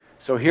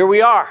So here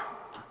we are,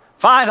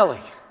 finally,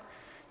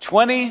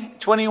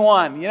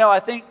 2021. I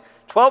think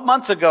 12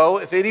 months ago,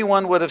 if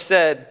anyone would have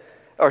said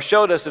or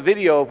showed us a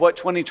video of what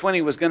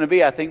 2020 was going to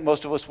be, I think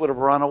most of us would have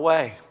run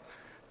away,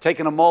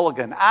 taken a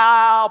mulligan.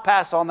 I'll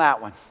pass on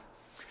that one.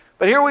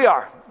 But here we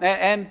are,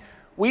 and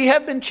we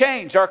have been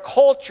changed. Our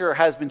culture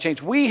has been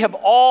changed. We have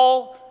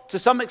all, to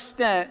some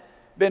extent,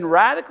 been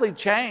radically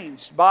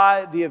changed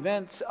by the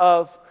events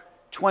of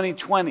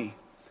 2020.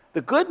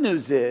 The good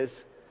news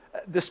is,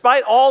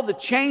 despite all the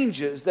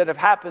changes that have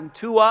happened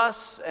to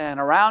us and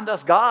around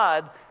us,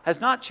 God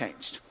has not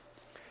changed.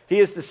 He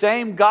is the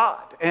same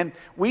God, and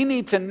we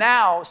need to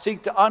now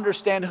seek to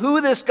understand who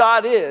this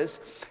God is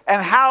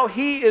and how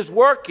He is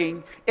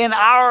working in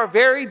our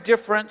very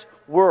different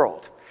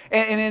world.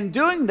 And in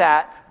doing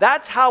that,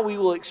 that's how we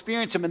will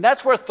experience Him, and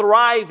that's where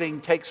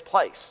thriving takes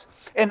place.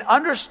 And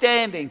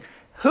understanding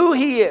who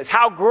He is,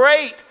 how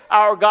great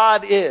our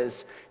God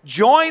is,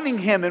 joining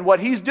Him in what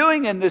He's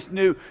doing in this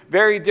new,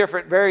 very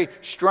different, very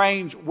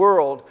strange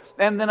world,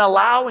 and then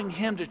allowing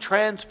Him to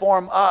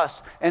transform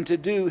us and to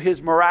do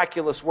His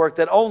miraculous work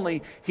that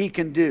only He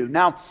can do.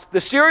 Now,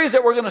 the series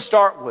that we're going to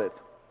start with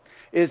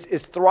is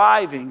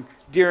thriving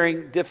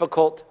during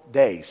difficult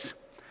days.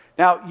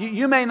 Now,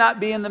 you may not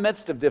be in the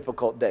midst of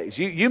difficult days.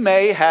 You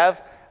may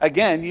have,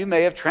 again, you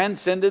may have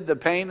transcended the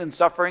pain and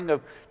suffering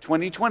of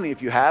 2020.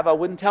 If you have, I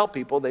wouldn't tell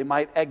people. They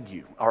might egg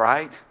you, all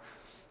right?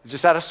 It's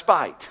just out of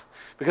spite.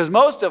 Because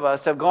most of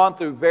us have gone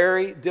through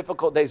very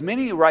difficult days.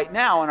 Many right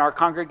now in our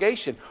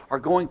congregation are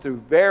going through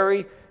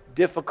very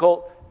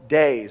difficult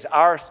days.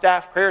 Our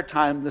staff prayer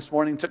time this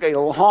morning took a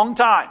long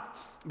time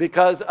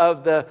because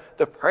of the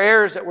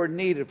prayers that were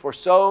needed for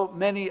so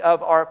many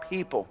of our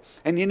people.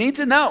 And you need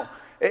to know,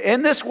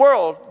 in this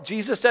world,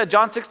 Jesus said,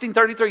 John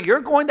 16:33,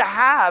 you're going to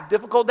have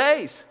difficult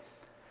days.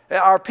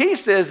 Our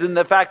peace is in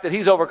the fact that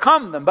He's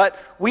overcome them, but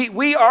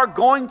we are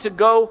going to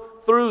go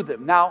through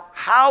them. Now,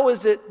 how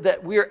is it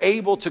that we're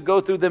able to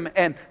go through them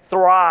and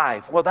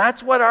thrive? Well,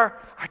 that's what our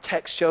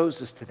text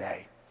shows us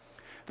today.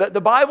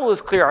 The Bible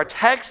is clear. Our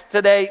text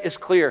today is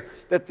clear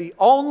that the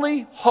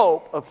only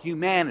hope of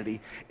humanity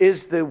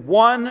is the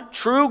one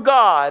true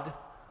God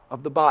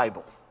of the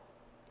Bible.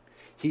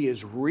 He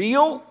is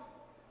real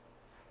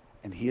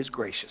and He is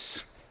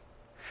gracious.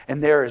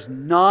 And there is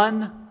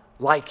none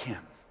like Him.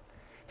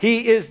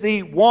 He is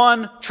the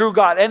one true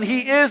God, and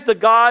He is the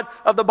God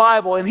of the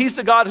Bible, and He's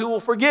the God who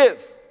will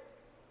forgive.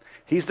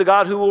 He's the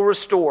God who will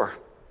restore.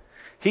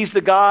 He's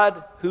the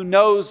God who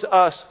knows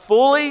us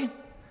fully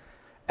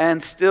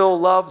and still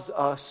loves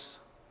us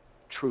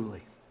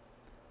truly.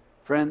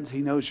 Friends,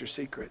 He knows your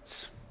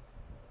secrets.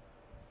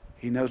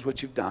 He knows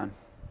what you've done.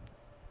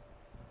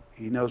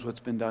 He knows what's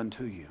been done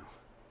to you,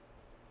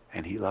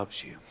 and He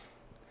loves you.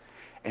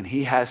 And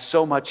He has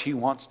so much He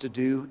wants to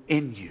do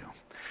in you.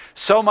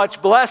 So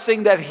much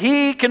blessing that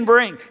He can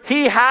bring.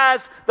 He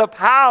has the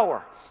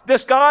power.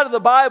 This God of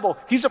the Bible,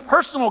 He's a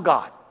personal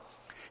God.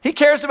 He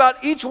cares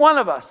about each one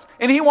of us.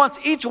 And He wants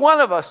each one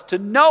of us to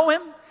know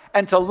Him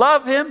and to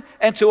love Him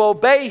and to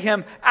obey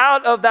Him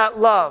out of that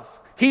love.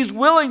 He's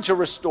willing to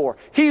restore.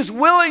 He's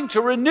willing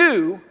to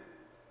renew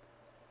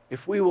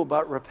if we will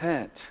but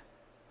repent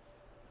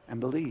and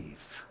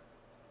believe.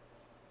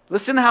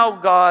 Listen how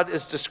God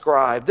is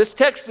described. This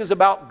text is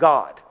about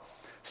God.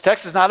 This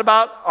text is not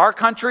about our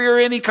country or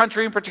any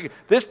country in particular.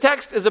 This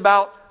text is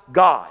about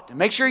God.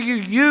 Make sure you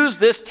use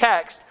this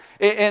text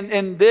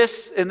in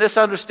this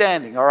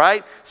understanding, all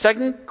right?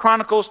 2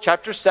 Chronicles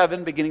chapter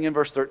 7, beginning in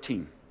verse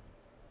 13.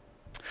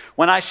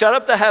 When I shut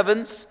up the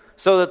heavens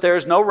so that there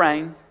is no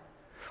rain,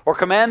 or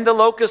command the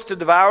locust to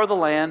devour the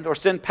land, or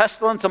send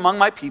pestilence among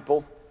my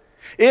people,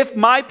 if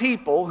my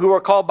people who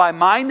are called by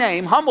my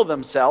name humble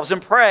themselves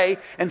and pray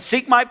and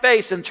seek my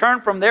face and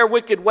turn from their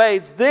wicked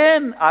ways,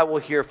 then I will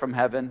hear from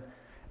heaven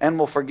and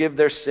will forgive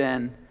their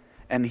sin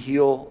and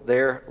heal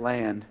their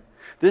land.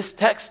 This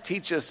text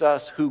teaches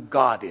us who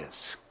God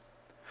is.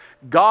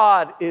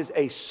 God is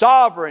a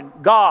sovereign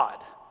God.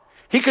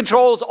 He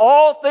controls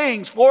all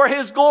things for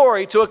His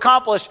glory to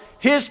accomplish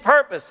His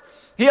purpose.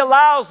 He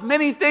allows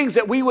many things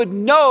that we would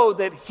know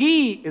that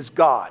He is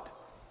God.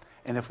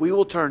 And if we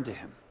will turn to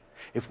Him,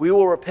 if we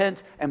will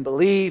repent and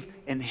believe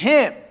in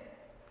Him,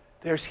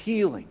 there's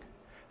healing.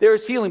 There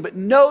is healing. But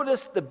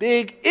notice the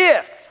big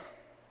if.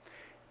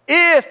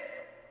 If,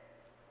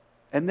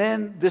 and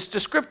then this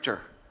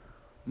descriptor,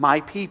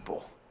 my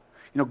people.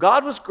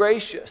 God was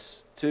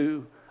gracious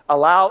to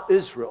allow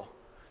Israel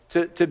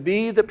to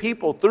be the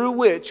people through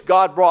which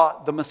God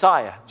brought the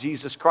Messiah,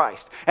 Jesus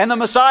Christ. And the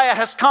Messiah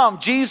has come.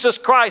 Jesus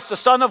Christ, the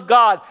Son of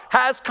God,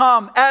 has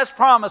come as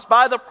promised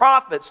by the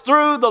prophets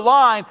through the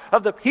line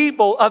of the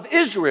people of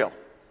Israel.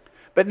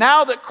 But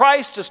now that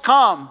Christ has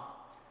come,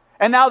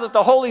 and now that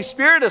the Holy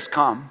Spirit has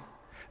come,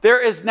 there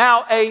is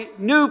now a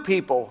new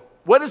people.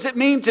 What does it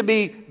mean to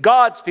be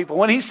God's people?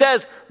 When He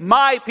says,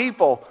 my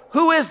people,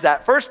 who is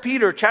that? 1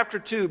 Peter chapter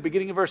 2,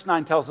 beginning of verse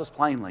 9, tells us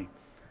plainly.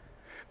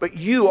 But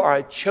you are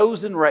a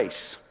chosen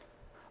race,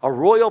 a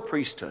royal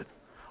priesthood,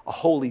 a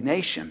holy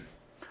nation,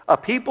 a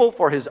people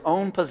for His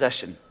own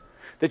possession,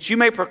 that you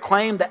may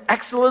proclaim the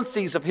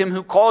excellencies of him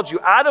who called you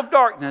out of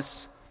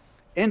darkness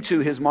into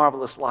his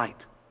marvelous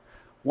light.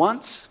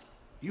 Once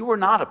you were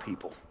not a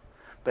people,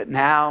 but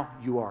now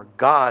you are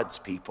God's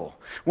people.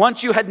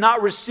 Once you had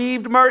not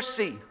received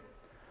mercy,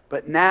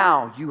 but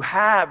now you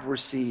have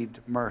received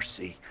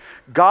mercy.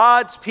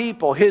 God's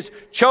people, his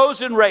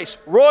chosen race,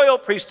 royal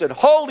priesthood,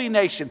 holy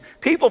nation,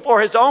 people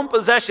for his own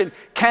possession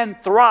can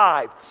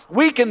thrive.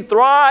 We can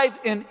thrive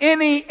in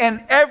any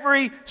and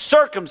every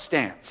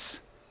circumstance.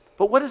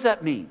 But what does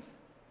that mean?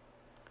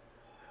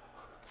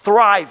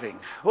 Thriving.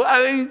 Well,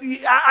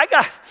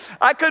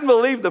 I couldn't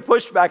believe the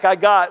pushback I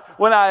got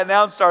when I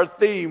announced our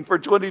theme for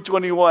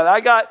 2021. I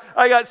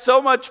got so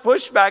much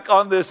pushback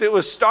on this. It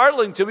was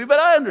startling to me,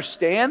 but I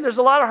understand. There's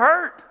a lot of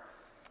hurt.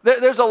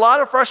 There's a lot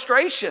of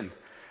frustration.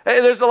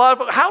 There's a lot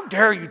of, how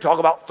dare you talk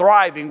about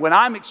thriving when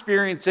I'm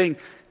experiencing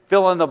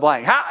fill in the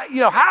blank?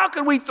 How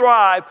can we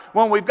thrive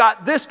when we've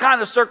got this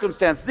kind of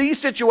circumstance, these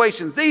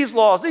situations, these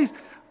laws,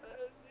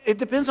 It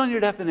depends on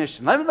your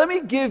definition. Let me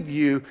give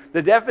you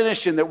the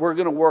definition that we're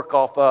going to work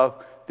off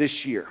of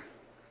this year.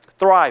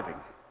 Thriving.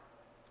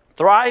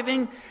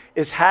 Thriving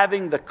is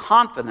having the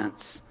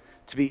confidence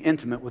to be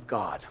intimate with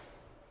God.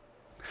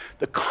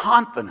 The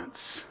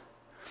confidence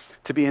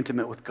to be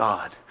intimate with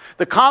God.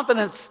 The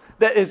confidence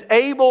that is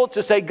able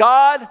to say,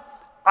 God,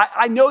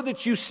 I know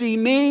that you see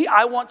me.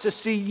 I want to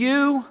see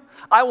you.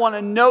 I want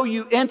to know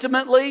you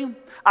intimately.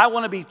 I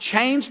want to be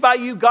changed by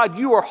you. God,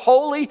 you are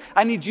holy.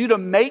 I need you to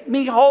make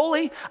me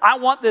holy. I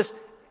want this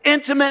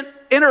intimate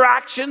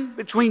interaction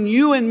between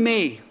you and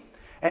me.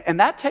 And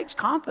that takes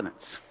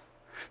confidence.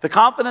 The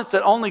confidence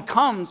that only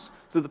comes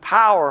through the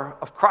power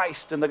of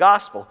Christ and the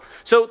gospel.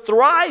 So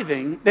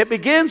thriving, it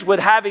begins with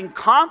having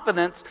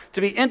confidence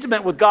to be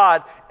intimate with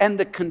God and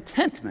the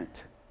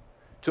contentment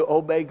to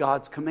obey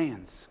God's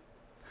commands.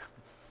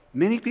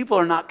 Many people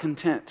are not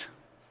content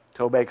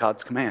to obey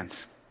God's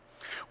commands.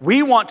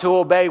 We want to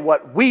obey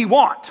what we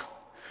want.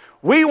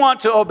 We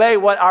want to obey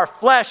what our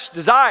flesh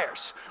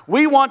desires.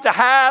 We want to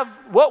have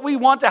what we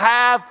want to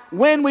have,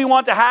 when we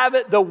want to have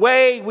it, the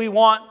way we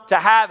want to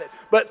have it.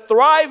 But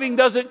thriving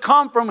doesn't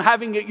come from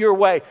having it your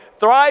way.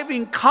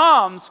 Thriving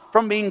comes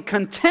from being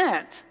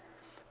content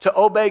to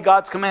obey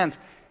God's commands.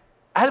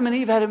 Adam and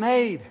Eve had it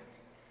made.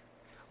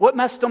 What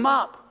messed them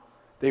up?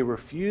 They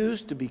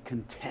refused to be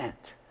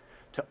content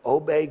to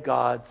obey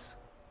God's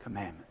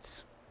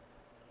commandments.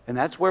 And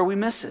that's where we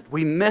miss it.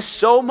 We miss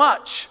so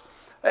much.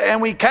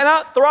 And we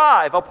cannot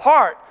thrive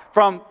apart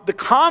from the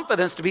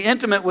confidence to be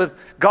intimate with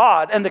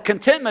God and the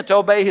contentment to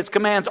obey his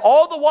commands,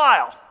 all the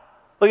while,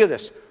 look at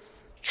this,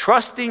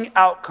 trusting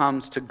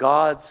outcomes to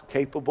God's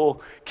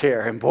capable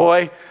care. And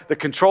boy, the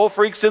control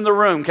freaks in the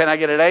room, can I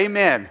get an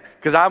amen?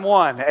 Because I'm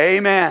one,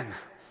 amen.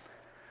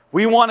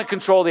 We want to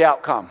control the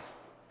outcome.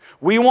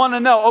 We want to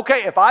know,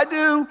 okay, if I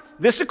do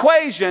this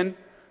equation,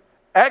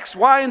 X,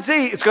 Y, and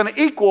Z is going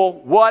to equal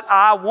what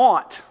I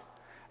want.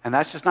 And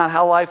that's just not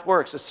how life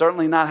works. It's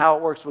certainly not how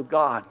it works with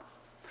God.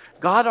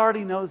 God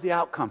already knows the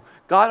outcome.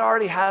 God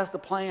already has the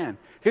plan.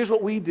 Here's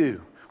what we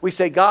do. We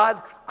say,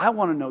 God, I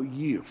want to know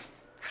you.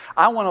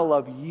 I want to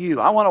love you.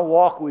 I want to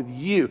walk with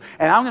you.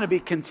 And I'm going to be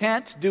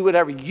content to do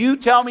whatever you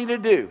tell me to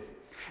do.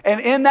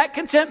 And in that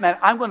contentment,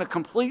 I'm going to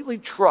completely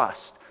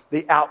trust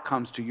the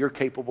outcomes to your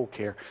capable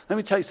care. Let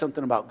me tell you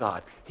something about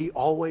God. He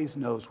always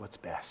knows what's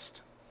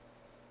best.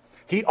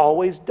 He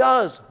always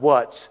does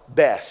what's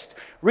best.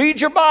 Read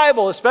your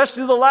Bible,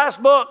 especially the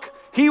last book.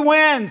 He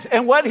wins,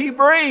 and what he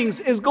brings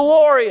is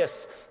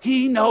glorious.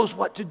 He knows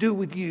what to do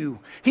with you.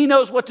 He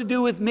knows what to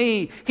do with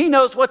me. He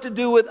knows what to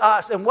do with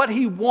us, and what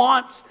he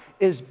wants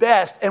is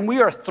best. And we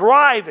are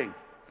thriving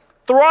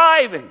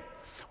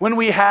when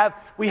we have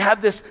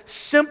this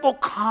simple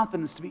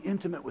confidence to be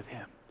intimate with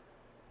him.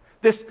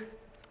 This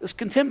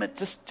contentment,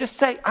 just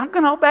say, I'm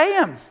going to obey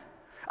him.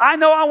 I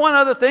know I want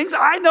other things.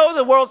 I know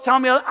the world's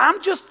telling me,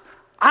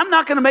 I'm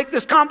not going to make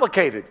this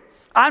complicated.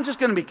 I'm just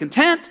going to be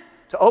content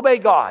to obey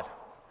God.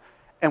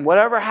 And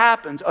whatever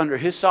happens under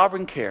his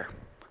sovereign care,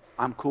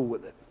 I'm cool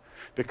with it.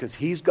 Because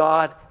he's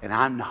God and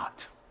I'm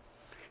not.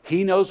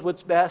 He knows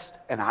what's best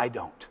and I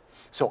don't.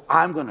 So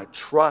I'm going to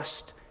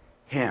trust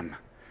him.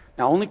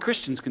 Now, only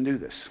Christians can do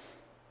this.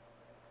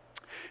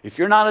 If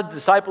you're not a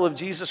disciple of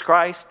Jesus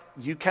Christ,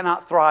 you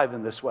cannot thrive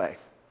in this way.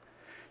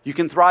 You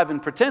can thrive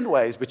in pretend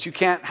ways, but you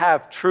can't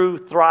have true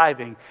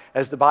thriving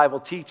as the Bible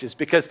teaches.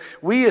 Because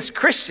we as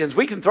Christians,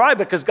 we can thrive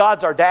because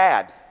God's our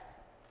dad.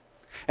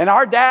 And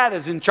our dad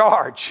is in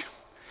charge.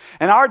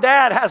 And our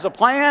dad has a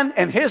plan,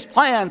 and his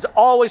plans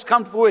always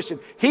come to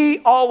fruition. He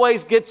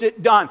always gets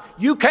it done.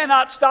 You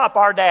cannot stop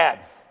our dad.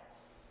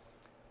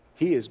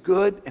 He is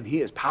good, and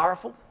he is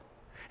powerful,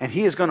 and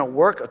he is going to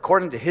work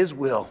according to his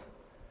will.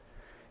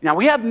 Now,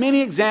 we have many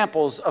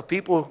examples of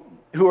people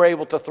who are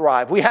able to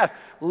thrive. We have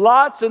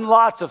lots and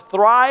lots of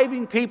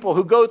thriving people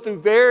who go through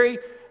very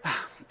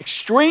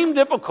extreme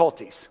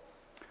difficulties.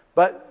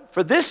 But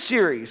for this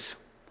series,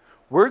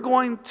 we're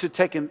going to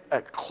take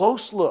a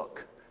close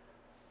look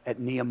at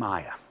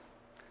Nehemiah.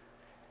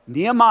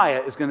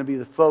 Nehemiah is going to be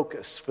the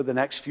focus for the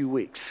next few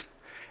weeks.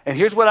 And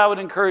here's what I would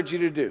encourage you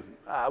to do.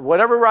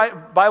 whatever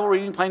Bible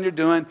reading plan you're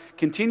doing,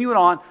 continue it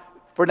on.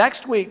 For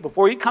next week,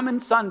 before you come in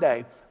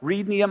Sunday,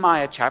 read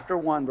Nehemiah chapter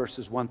 1,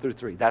 verses 1 through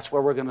 3. That's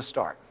where we're going to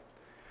start.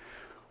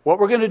 What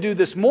we're going to do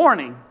this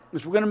morning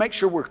is we're going to make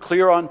sure we're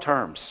clear on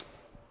terms.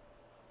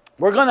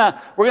 We're going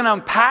to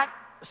unpack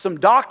some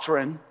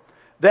doctrine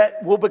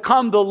that will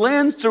become the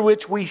lens through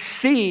which we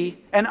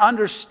see and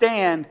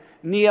understand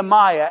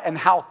Nehemiah and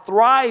how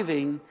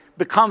thriving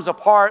becomes a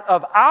part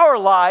of our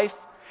life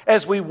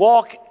as we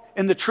walk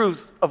in the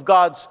truth of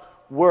God's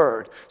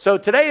word. So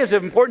today is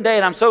an important day,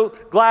 and I'm so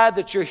glad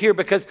that you're here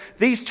because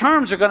these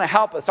terms are going to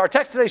help us. Our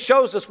text today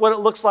shows us what it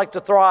looks like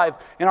to thrive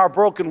in our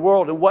broken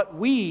world and what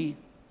we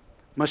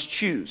must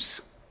choose.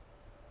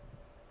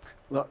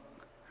 Look,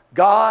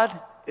 God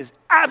is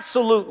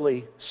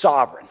absolutely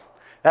sovereign.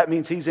 That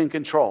means he's in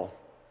control.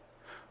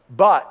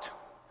 But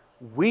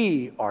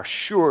we are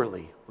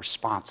surely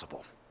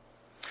responsible.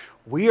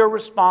 We are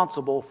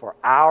responsible for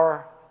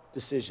our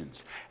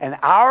decisions. And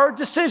our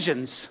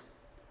decisions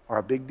are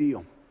a big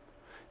deal.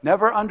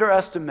 Never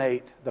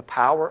underestimate the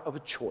power of a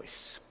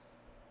choice.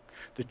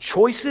 The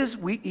choices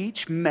we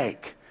each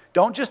make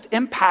don't just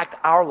impact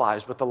our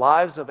lives, but the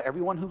lives of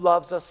everyone who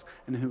loves us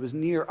and who is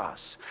near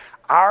us.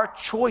 Our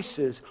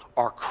choices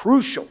are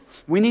crucial.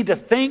 We need to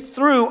think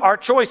through our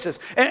choices.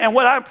 And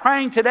what I'm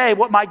praying today,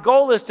 what my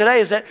goal is today,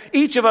 is that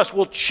each of us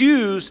will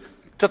choose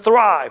to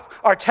thrive.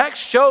 Our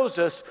text shows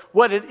us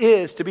what it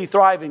is to be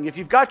thriving. If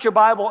you've got your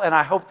Bible, and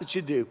I hope that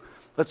you do,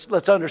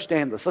 let's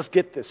understand this. Let's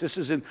get this.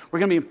 We're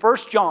going to be in 1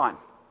 John.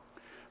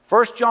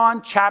 1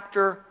 John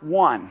chapter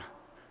 1,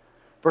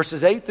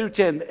 verses 8 through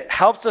 10. It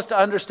helps us to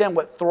understand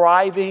what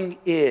thriving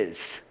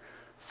is.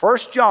 1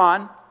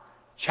 John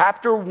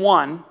chapter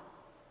 1,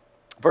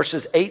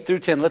 verses 8 through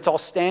 10. Let's all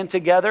stand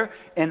together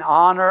in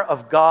honor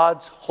of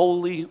God's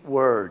holy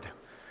word.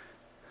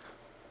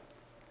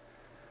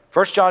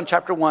 1 John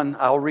chapter 1,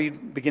 I'll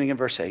read beginning in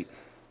verse 8.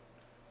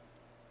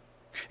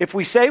 If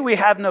we say we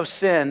have no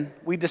sin,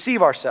 we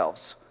deceive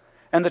ourselves,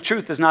 and the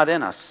truth is not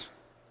in us.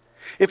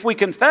 If we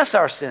confess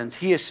our sins,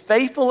 he is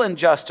faithful and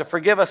just to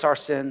forgive us our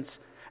sins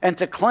and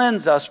to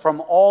cleanse us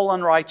from all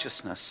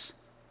unrighteousness.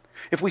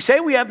 If we say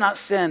we have not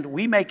sinned,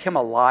 we make him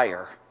a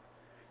liar,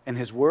 and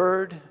his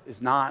word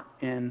is not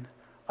in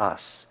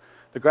us.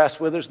 The grass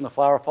withers and the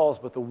flower falls,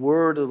 but the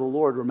word of the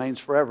Lord remains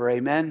forever.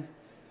 Amen.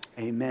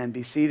 Amen.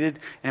 Be seated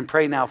and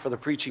pray now for the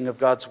preaching of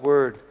God's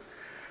word.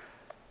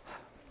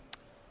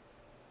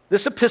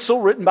 This epistle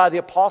written by the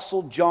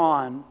Apostle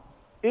John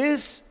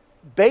is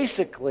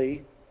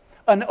basically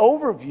an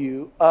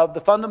overview of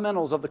the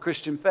fundamentals of the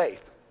Christian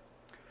faith.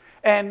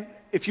 And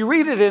if you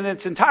read it in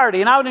its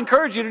entirety, and I would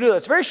encourage you to do that,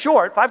 it's very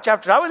short, 5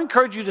 chapters, I would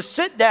encourage you to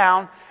sit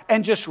down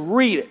and just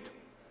read it.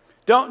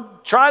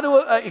 Don't try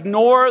to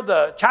ignore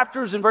the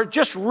chapters and verses,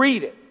 just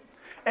read it.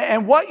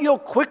 And what you'll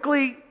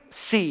quickly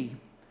see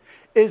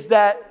is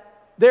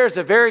that there's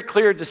a very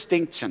clear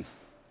distinction.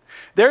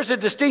 There's a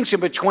distinction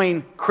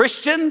between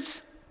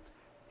Christians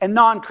and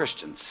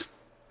non-Christians.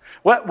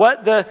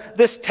 What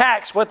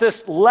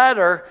this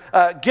letter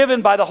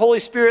given by the Holy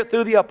Spirit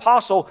through the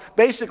apostle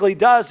basically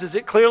does is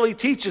it clearly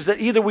teaches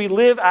that either we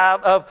live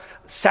out of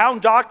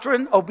sound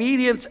doctrine,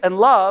 obedience, and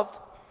love,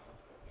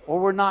 or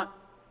we're not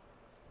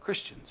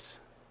Christians.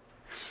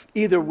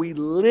 Either we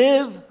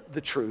live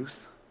the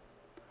truth,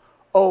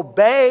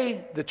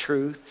 obey the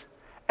truth,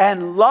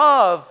 and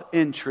love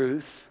in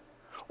truth,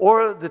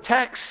 or the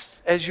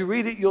text, as you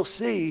read it, you'll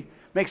see,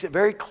 makes it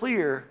very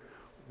clear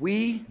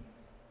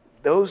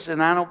those,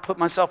 and I don't put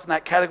myself in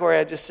that category,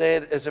 I just say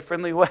it as a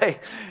friendly way,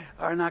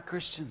 are not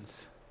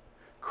Christians.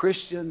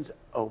 Christians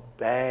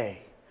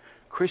obey.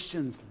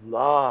 Christians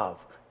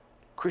love.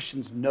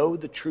 Christians know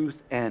the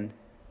truth and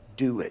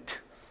do it.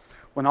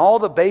 When all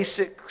the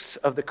basics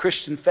of the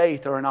Christian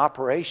faith are in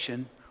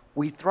operation,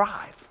 we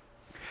thrive.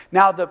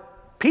 Now, the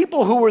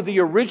people who were the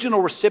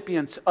original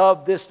recipients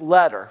of this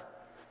letter,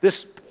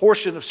 this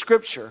portion of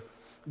Scripture,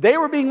 they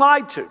were being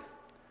lied to.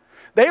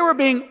 They were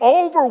being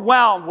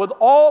overwhelmed with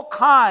all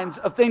kinds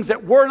of things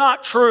that were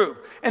not true.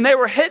 And they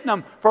were hitting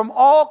them from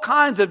all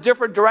kinds of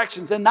different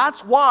directions. And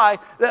that's why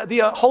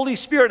the Holy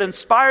Spirit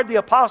inspired the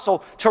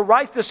apostle to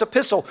write this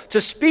epistle,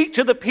 to speak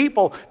to the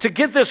people, to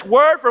get this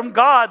word from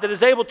God that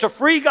is able to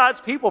free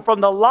God's people from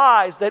the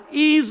lies that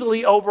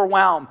easily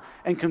overwhelm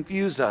and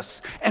confuse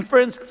us. And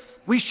friends,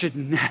 we should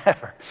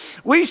never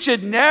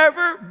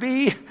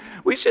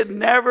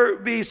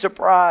be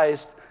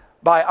surprised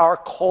by our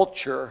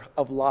culture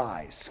of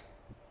lies.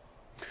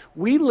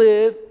 We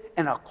live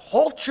in a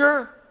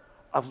culture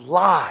of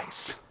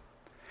lies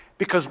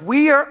because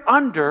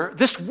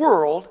this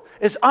world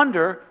is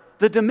under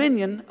the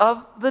dominion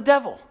of the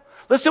devil.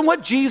 Listen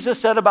what Jesus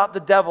said about the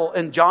devil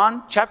in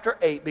John chapter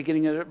 8,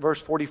 beginning at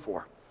verse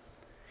 44.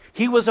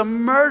 He was a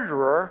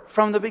murderer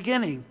from the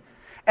beginning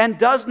and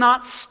does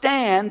not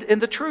stand in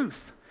the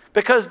truth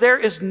because there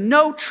is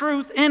no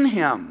truth in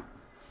him.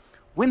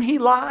 When he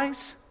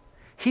lies,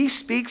 he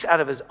speaks out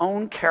of his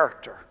own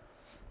character.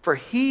 For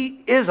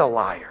he is a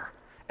liar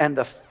and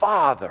the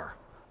father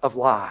of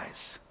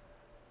lies.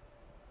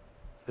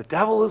 The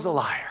devil is a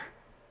liar.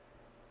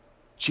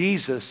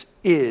 Jesus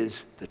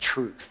is the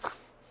truth.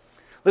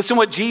 Listen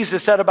what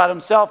Jesus said about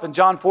himself in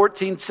John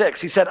 14:6.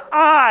 He said,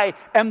 I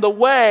am the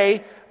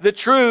way, the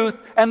truth,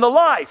 and the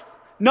life.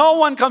 No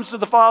one comes to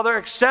the Father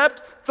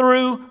except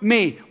through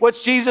me.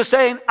 What's Jesus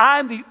saying?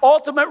 I'm the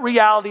ultimate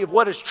reality of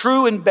what is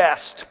true and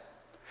best.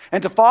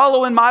 And to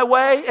follow in my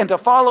way and to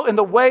follow in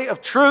the way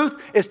of truth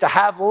is to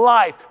have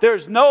life.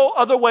 There's no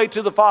other way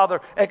to the Father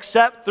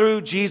except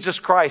through Jesus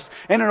Christ.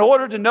 And in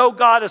order to know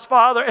God as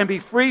Father and be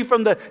free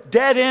from the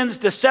dead ends,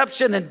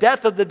 deception, and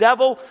death of the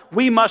devil,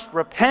 we must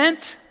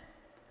repent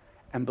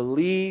and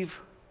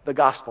believe the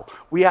gospel.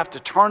 We have to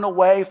turn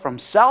away from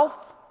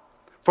self,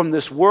 from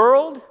this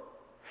world,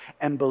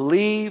 and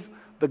believe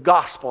the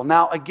gospel.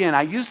 Now, again,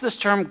 I use this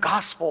term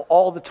gospel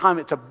all the time.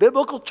 It's a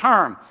biblical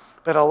term,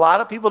 but a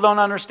lot of people don't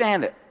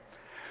understand it.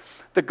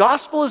 The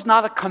gospel is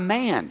not a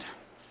command.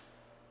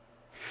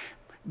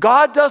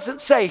 God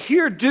doesn't say,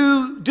 here,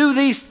 do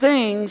these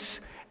things,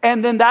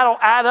 and then that'll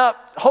add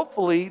up,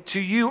 hopefully, to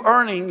you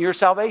earning your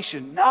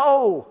salvation.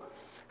 No.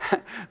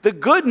 The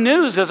good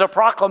news is a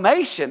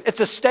proclamation. It's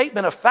a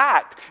statement of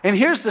fact. And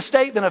here's the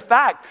statement of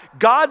fact.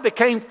 God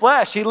became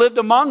flesh. He lived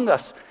among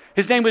us.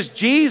 His name was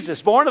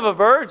Jesus, born of a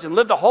virgin,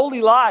 lived a holy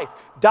life,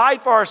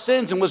 died for our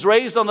sins, and was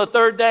raised on the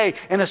third day,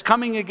 and is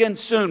coming again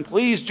soon.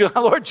 Please,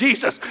 Lord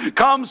Jesus,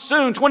 come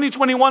soon.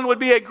 2021 would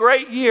be a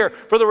great year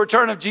for the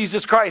return of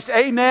Jesus Christ.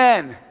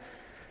 Amen.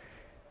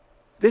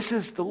 This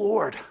is the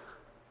Lord.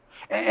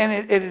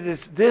 And it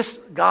is this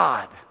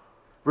God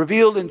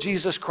revealed in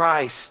Jesus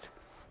Christ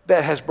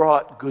that has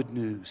brought good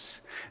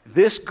news.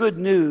 This good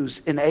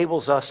news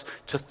enables us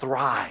to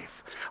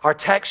thrive. Our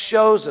text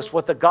shows us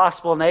what the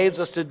gospel enables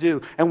us to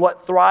do and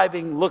what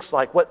thriving looks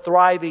like, what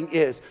thriving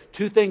is.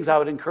 Two things I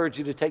would encourage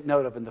you to take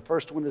note of, and the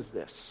first one is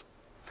this.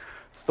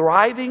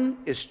 Thriving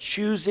is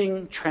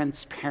choosing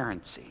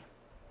transparency.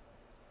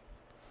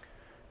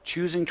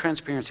 Choosing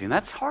transparency, and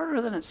that's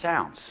harder than it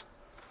sounds.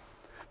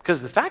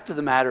 Because the fact of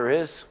the matter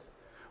is,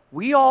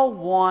 we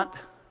want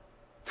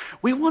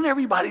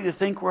everybody to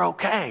think we're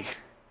okay.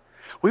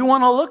 We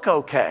want to look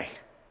okay.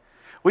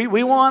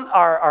 We want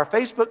our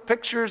Facebook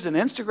pictures and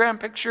Instagram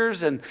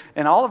pictures and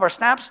all of our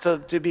snaps to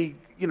be,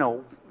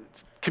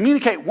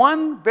 communicate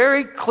one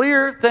very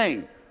clear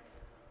thing.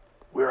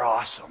 We're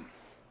awesome.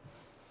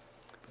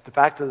 But the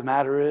fact of the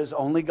matter is,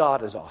 only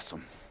God is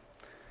awesome.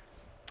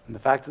 And the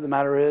fact of the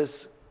matter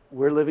is,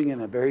 we're living in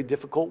a very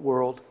difficult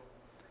world,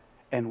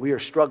 and we are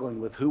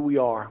struggling with who we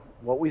are,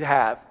 what we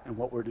have, and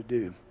what we're to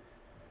do.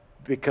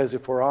 Because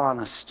if we're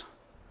honest,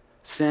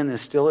 sin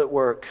is still at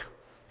work,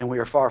 and we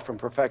are far from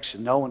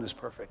perfection. No one is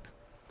perfect.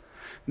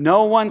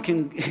 No one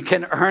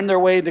can earn their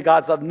way into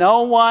God's love.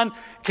 No one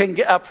can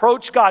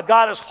approach God.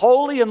 God is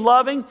holy and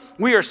loving.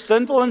 We are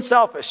sinful and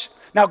selfish.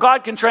 Now,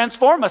 God can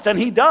transform us, and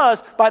He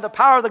does by the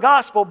power of the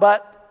gospel,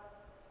 but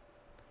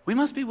we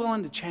must be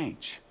willing to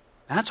change.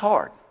 And that's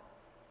hard.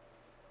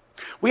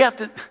 We have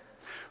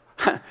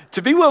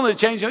to be willing to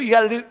change, you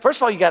got to do, first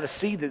of all, you got to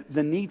see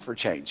the need for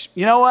change.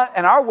 You know what?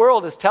 And our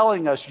world is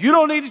telling us, you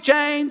don't need to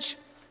change.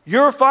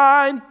 You're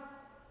fine.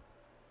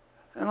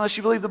 Unless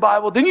you believe the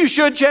Bible, then you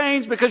should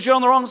change because you're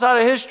on the wrong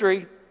side of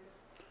history.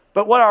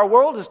 But what our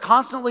world is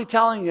constantly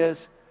telling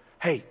is,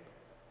 hey,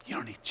 you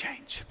don't need to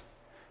change.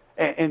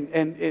 And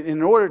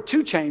in order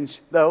to change,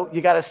 though,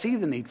 you got to see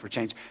the need for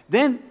change.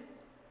 Then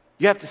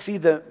you have to see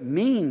the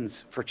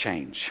means for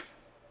change.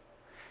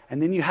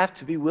 And then you have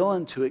to be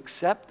willing to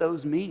accept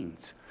those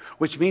means,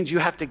 which means you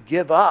have to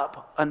give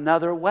up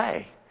another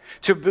way.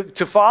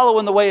 To follow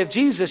in the way of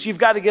Jesus, you've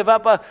got to give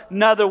up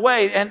another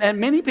way. And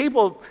many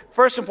people,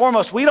 first and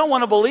foremost, we don't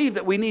want to believe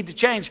that we need to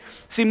change.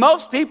 See,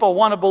 most people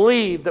want to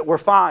believe that we're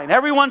fine.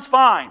 Everyone's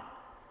fine.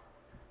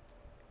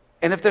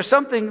 And if there's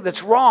something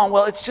that's wrong,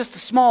 well, it's just a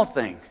small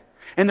thing.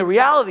 And the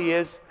reality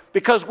is,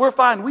 because we're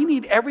fine, we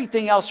need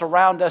everything else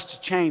around us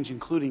to change,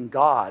 including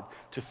God,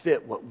 to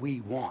fit what we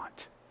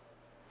want.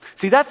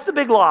 See, that's the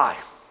big lie.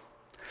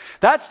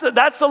 That's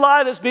the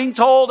lie that's being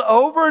told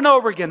over and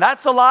over again.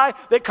 That's the lie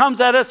that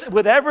comes at us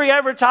with every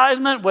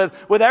advertisement, with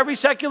every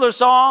secular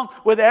song,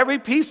 with every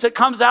piece that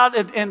comes out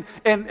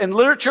in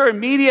literature and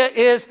media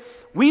is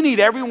we need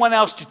everyone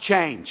else to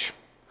change,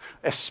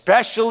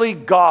 especially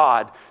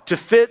God, to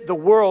fit the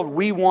world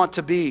we want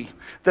to be,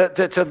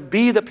 to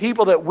be the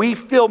people that we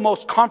feel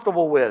most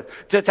comfortable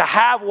with, to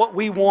have what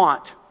we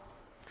want.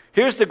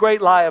 Here's the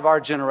great lie of our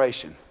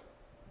generation.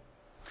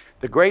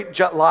 The great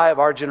lie of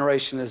our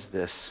generation is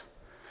this.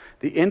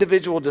 The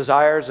individual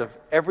desires of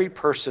every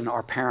person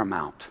are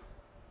paramount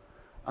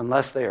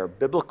unless they are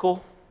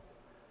biblical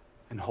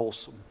and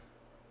wholesome.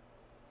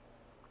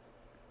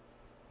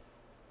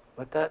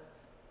 Let that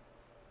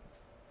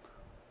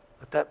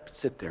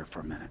sit there for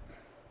a minute.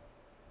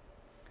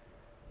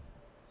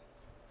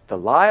 The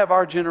lie of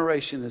our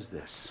generation is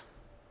this.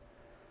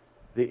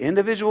 The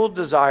individual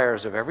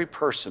desires of every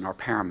person are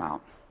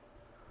paramount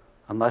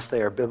unless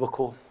they are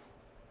biblical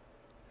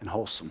and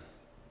wholesome.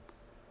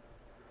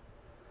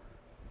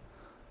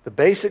 The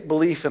basic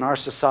belief in our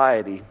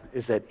society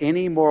is that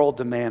any moral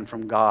demand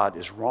from God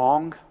is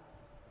wrong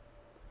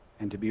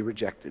and to be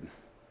rejected.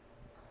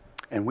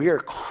 And we are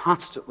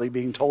constantly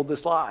being told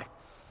this lie.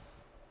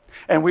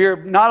 And we are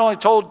not only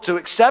told to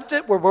accept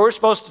it, we're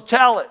supposed to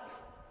tell it.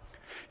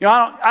 You know,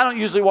 I don't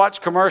usually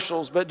watch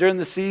commercials, but during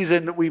the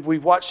season,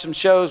 we've watched some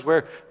shows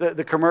where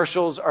the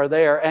commercials are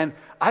there. And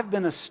I've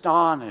been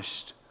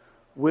astonished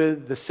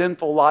with the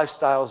sinful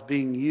lifestyles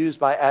being used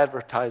by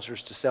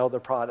advertisers to sell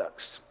their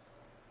products.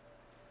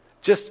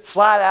 Just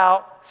flat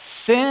out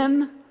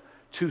sin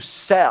to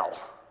sell.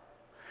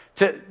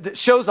 That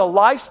shows a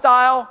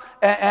lifestyle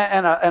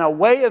and a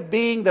way of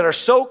being that are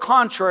so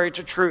contrary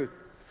to truth.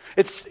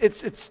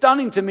 It's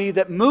stunning to me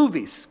that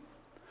movies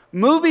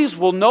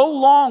will no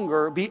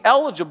longer be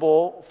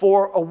eligible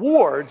for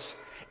awards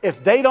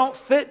if they don't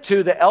fit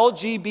to the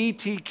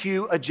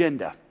LGBTQ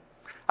agenda.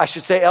 I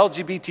should say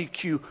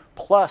LGBTQ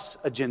plus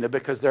agenda,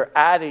 because they're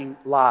adding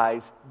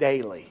lies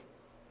daily.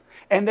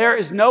 And there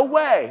is no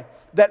way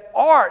that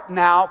art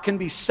now can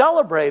be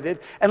celebrated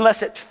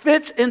unless it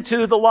fits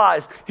into the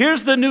lies.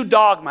 Here's the new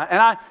dogma,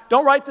 and I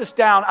don't write this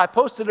down. I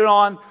posted it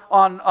on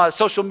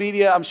social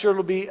media. I'm sure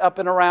it'll be up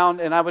and around,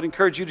 and I would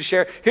encourage you to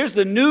share. Here's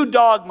the new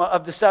dogma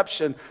of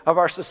deception of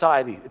our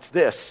society. It's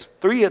this: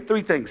 three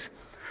things.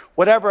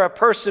 Whatever way a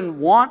person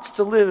wants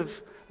to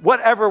live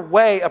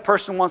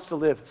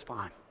is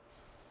fine.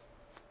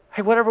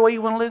 Hey, whatever way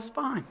you want to live is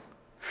fine.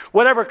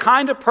 Whatever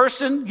kind of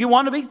person you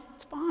want to be,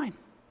 it's fine.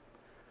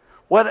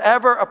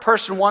 Whatever a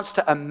person wants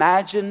to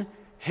imagine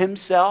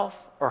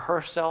himself or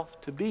herself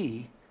to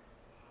be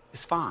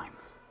is fine.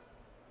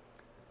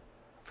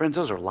 Friends,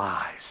 those are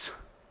lies.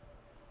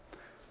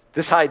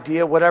 This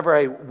idea,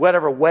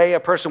 whatever way a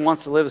person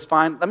wants to live is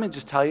fine. Let me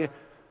just tell you,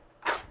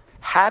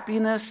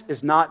 happiness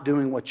is not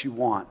doing what you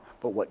want,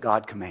 but what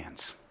God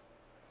commands.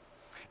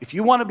 If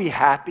you want to be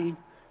happy,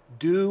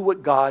 do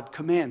what God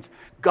commands.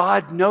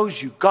 God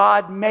knows you.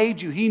 God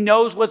made you. He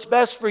knows what's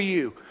best for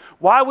you.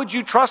 Why would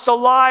you trust a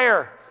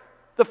liar?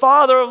 The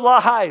father of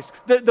lies,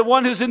 the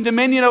one who's in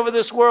dominion over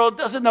this world,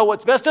 doesn't know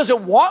what's best,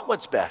 doesn't want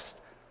what's best.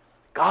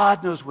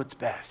 God knows what's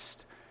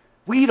best.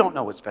 We don't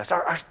know what's best.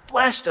 Our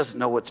flesh doesn't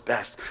know what's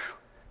best.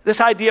 This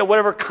idea,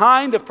 whatever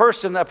kind of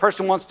person a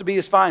person wants to be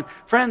is fine.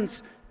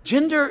 Friends,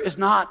 gender is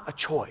not a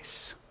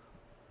choice.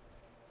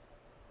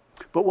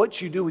 But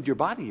what you do with your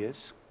body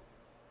is.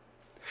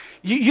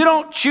 You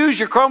don't choose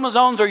your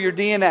chromosomes or your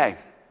DNA.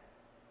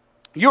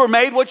 You are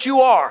made what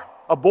you are,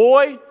 a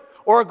boy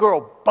or a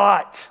girl.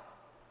 But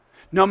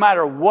no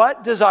matter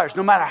what desires,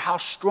 no matter how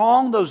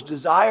strong those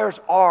desires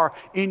are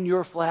in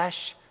your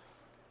flesh,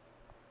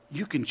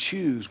 you can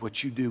choose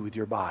what you do with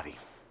your body.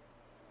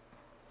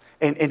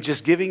 And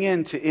just giving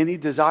in to any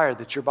desire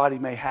that your body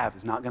may have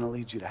is not going to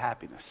lead you to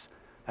happiness.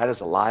 That is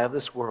a lie of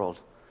this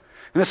world.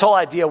 And this whole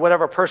idea,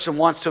 whatever a person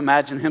wants to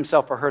imagine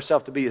himself or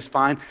herself to be is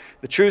fine.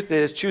 The truth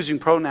is, choosing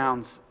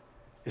pronouns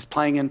is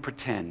playing in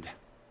pretend.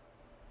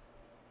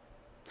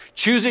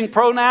 Choosing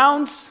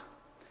pronouns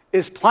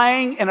is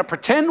playing in a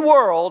pretend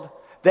world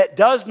that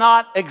does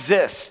not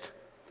exist.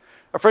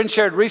 A friend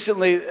shared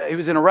recently, he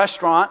was in a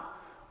restaurant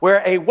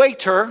where a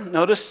waiter,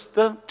 notice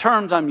the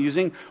terms I'm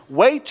using,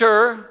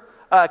 waiter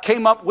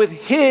came up with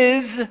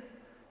his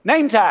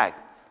name tag.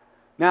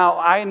 Now,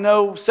 I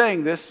know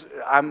saying this,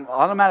 I'm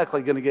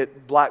automatically going to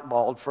get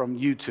blackballed from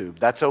YouTube.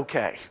 That's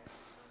okay.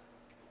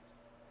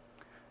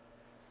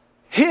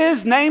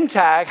 His name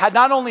tag had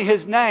not only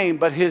his name,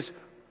 but his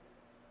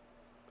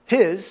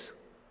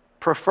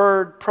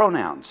preferred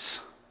pronouns,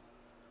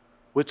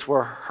 which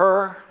were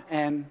her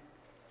and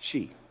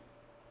she.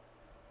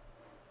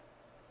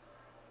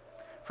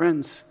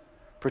 Friends,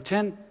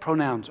 pretend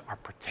pronouns are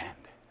pretend.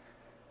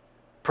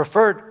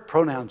 Preferred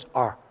pronouns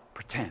are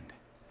pretend.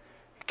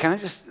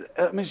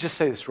 Let me just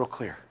say this real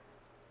clear.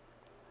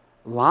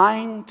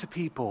 Lying to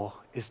people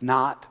is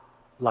not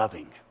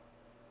loving.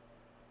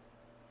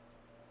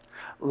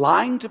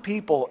 Lying to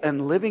people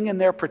and living in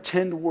their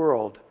pretend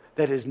world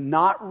that is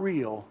not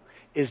real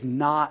is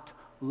not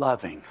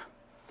loving.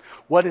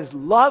 What is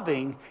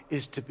loving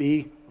is to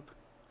be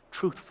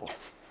truthful.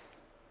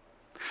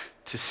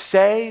 To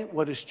say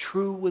what is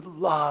true with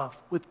love,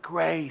 with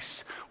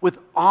grace, with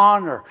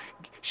honor,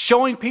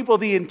 showing people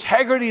the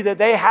integrity that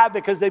they have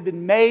because they've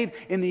been made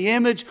in the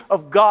image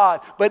of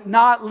God, but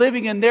not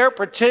living in their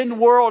pretend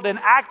world and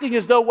acting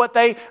as though what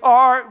they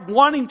are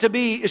wanting to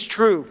be is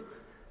true.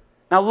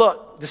 Now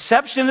look,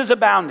 deception is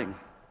abounding.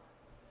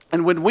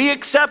 And when we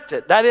accept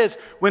it, that is,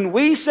 when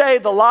we say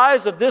the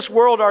lies of this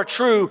world are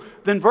true,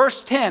 then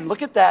verse 10,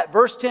 look at that,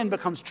 verse 10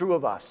 becomes true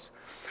of us.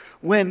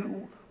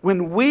 When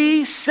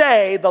we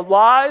say the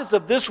lies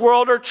of this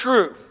world are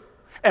true,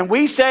 and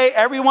we say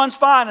everyone's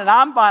fine and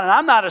I'm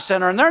not a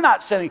sinner and they're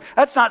not sinning,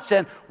 that's not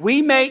sin.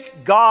 We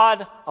make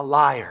God a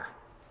liar.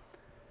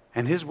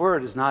 And his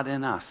word is not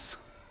in us.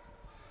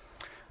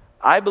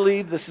 I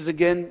believe this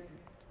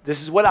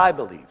is what I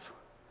believe.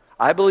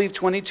 I believe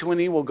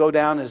 2020 will go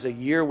down as a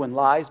year when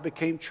lies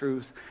became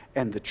truth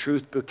and the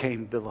truth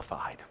became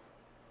vilified.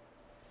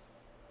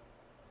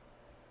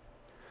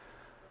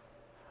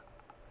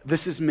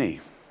 This is me.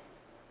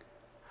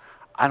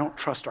 I don't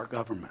trust our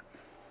government.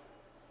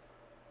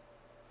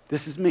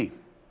 This is me.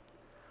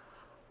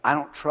 I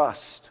don't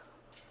trust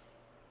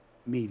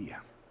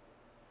media.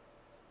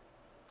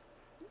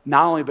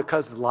 Not only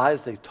because of the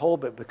lies they've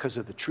told, but because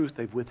of the truth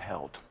they've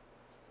withheld.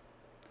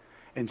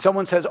 And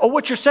someone says, oh,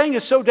 what you're saying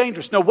is so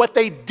dangerous. No, what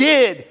they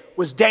did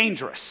was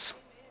dangerous.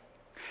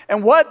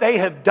 And what they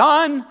have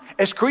done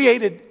is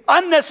created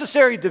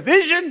unnecessary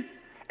division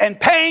and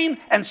pain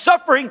and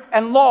suffering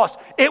and loss.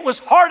 It was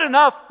hard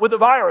enough with the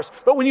virus.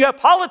 But when you have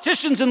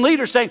politicians and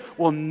leaders saying,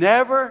 we'll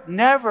never,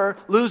 never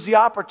lose the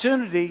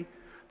opportunity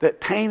that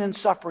pain and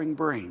suffering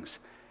brings.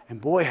 And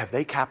boy, have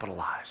they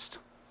capitalized.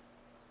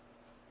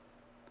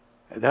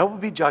 There will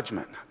be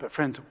judgment. But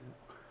friends,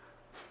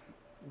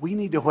 we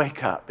need to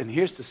wake up. And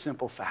here's the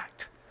simple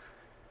fact.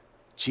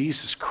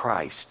 Jesus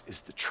Christ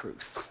is the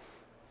truth.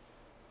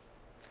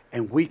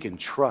 And we can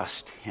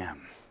trust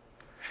him.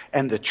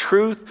 And the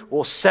truth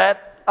will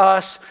set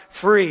us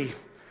free.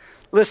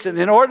 Listen,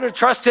 in order to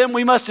trust him,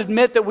 we must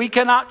admit that we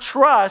cannot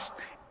trust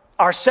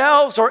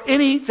ourselves or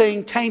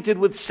anything tainted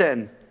with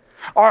sin.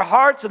 Our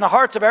hearts and the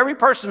hearts of every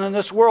person in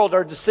this world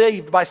are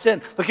deceived by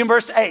sin. Look in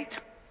verse 8.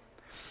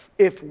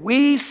 If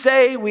we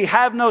say we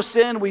have no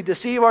sin, we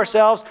deceive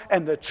ourselves,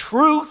 and the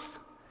truth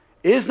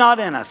is not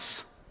in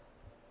us.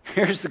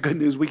 Here's the good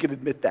news. We can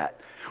admit that.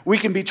 We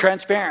can be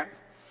transparent.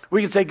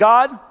 We can say,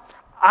 God,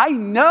 I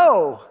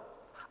know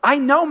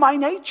my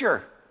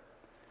nature.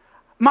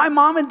 My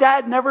mom and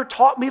dad never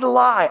taught me to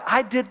lie.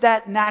 I did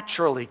that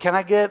naturally. Can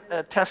I get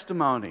a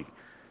testimony?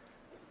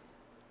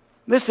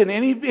 Listen,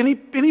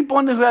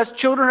 anyone who has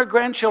children or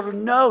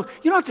grandchildren, no,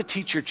 you don't have to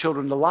teach your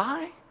children to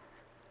lie.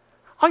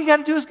 All you got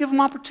to do is give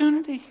them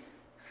opportunity.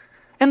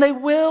 And they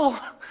will,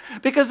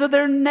 because of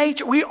their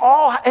nature. We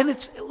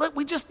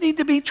just need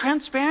to be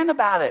transparent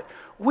about it.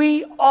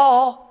 We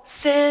all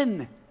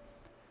sin.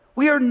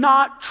 We are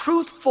not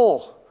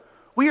truthful.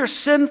 We are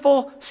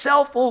sinful,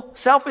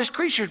 selfish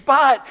creatures.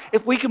 But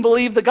if we can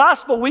believe the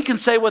gospel, we can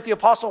say what the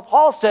Apostle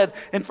Paul said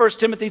in 1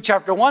 Timothy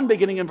chapter 1,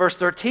 beginning in verse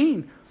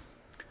 13.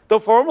 Though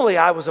formerly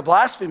I was a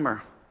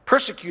blasphemer,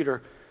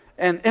 persecutor,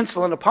 and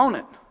insolent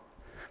opponent,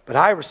 but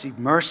I received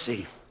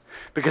mercy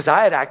because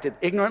I had acted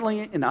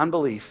ignorantly in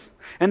unbelief.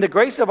 And the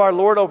grace of our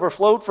Lord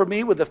overflowed for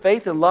me with the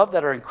faith and love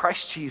that are in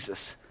Christ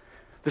Jesus.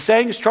 The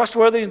saying is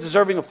trustworthy and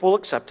deserving of full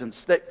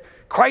acceptance, that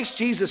Christ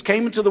Jesus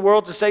came into the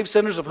world to save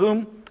sinners, of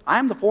whom I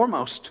am the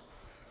foremost.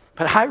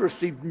 But I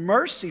received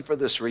mercy for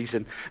this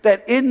reason,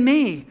 that in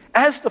me,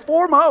 as the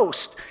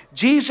foremost,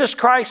 Jesus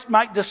Christ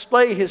might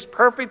display his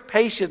perfect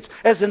patience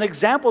as an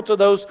example to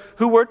those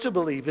who were to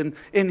believe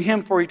in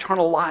him for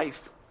eternal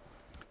life.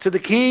 To the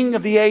King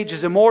of the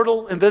ages,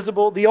 immortal,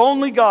 invisible, the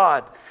only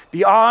God,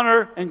 be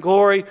honor and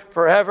glory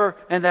forever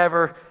and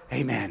ever.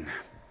 Amen.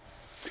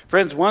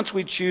 Friends, once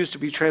we choose to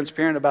be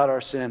transparent about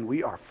our sin,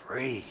 we are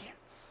free.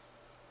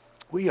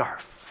 We are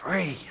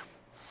free.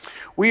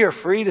 We are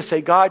free to say,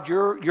 God,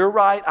 you're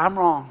right, I'm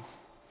wrong.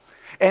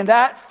 And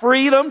that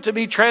freedom to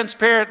be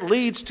transparent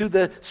leads to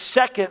the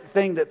second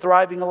thing that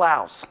thriving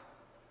allows.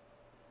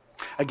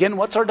 Again,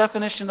 what's our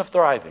definition of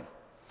thriving?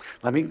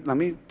 Let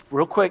me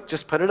real quick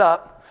just put it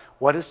up.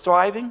 What is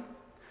thriving?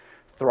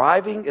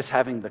 Thriving is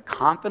having the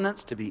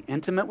confidence to be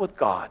intimate with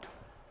God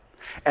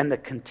and the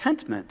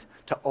contentment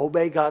to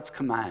obey God's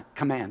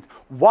commands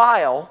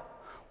while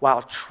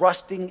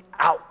trusting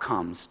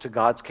outcomes to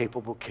God's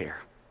capable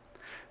care.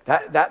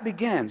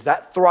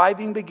 That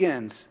thriving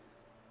begins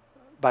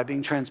by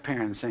being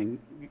transparent and saying,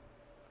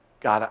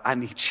 God, I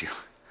need you.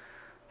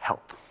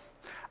 Help.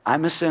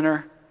 I'm a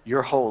sinner.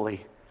 You're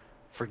holy.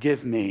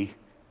 Forgive me.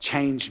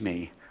 Change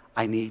me.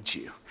 I need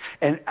you.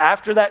 And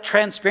after that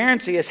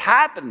transparency has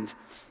happened,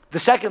 the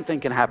second thing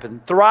can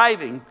happen.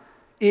 Thriving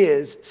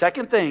is,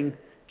 second thing,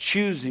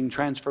 choosing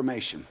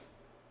transformation.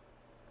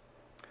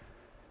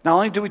 Not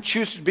only do we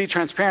choose to be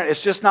transparent,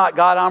 it's just not,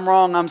 God, I'm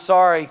wrong, I'm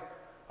sorry.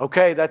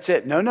 Okay, that's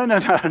it. No.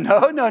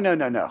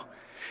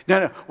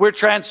 We're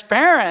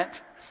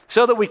transparent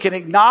so that we can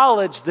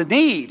acknowledge the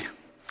need,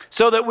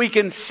 so that we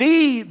can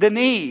see the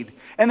need,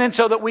 and then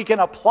so that we can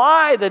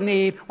apply the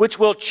need, which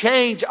will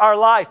change our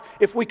life.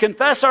 If we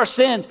confess our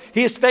sins,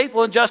 he is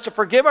faithful and just to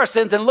forgive our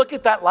sins. And look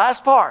at that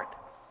last part.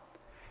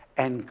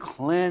 And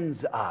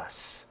cleanse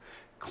us.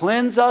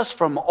 Cleanse us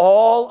from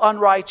all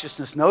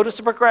unrighteousness. Notice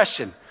the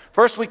progression.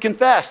 First, we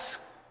confess.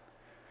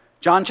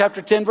 John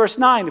chapter 10, verse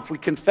 9. If you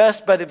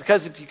confess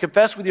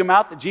with your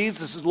mouth that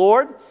Jesus is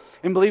Lord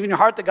and believe in your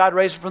heart that God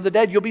raised him from the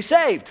dead, you'll be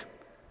saved.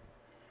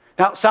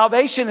 Now,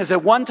 salvation is a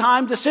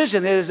one-time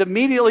decision. It is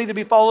immediately to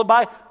be followed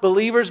by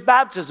believer's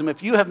baptism.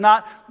 If you have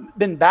not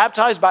been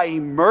baptized by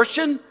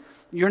immersion,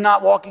 you're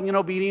not walking in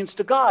obedience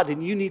to God,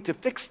 and you need to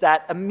fix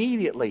that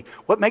immediately.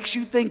 What makes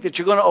you think that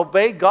you're going to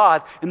obey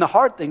God in the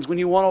hard things when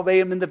you won't obey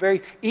him in the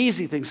very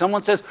easy things?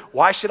 Someone says,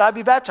 why should I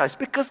be baptized?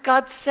 Because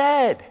God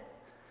said.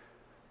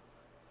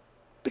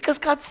 Because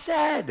God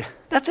said.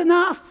 That's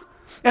enough.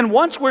 And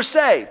once we're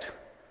saved,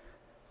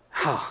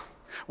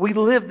 we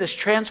live this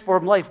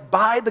transformed life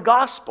by the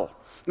gospel.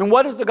 And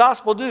what does the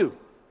gospel do?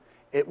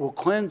 It will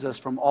cleanse us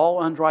from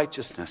all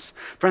unrighteousness.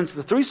 Friends,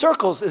 the 3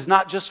 circles is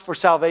not just for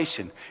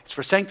salvation. It's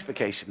for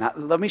sanctification. Now,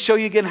 let me show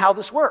you again how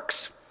this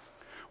works.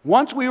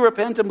 Once we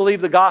repent and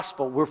believe the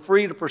gospel, we're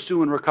free to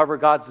pursue and recover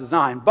God's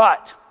design.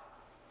 But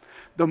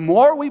the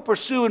more we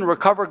pursue and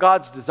recover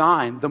God's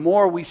design, the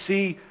more we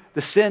see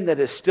the sin that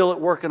is still at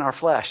work in our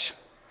flesh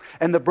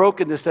and the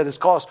brokenness that is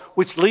caused,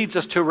 which leads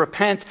us to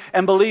repent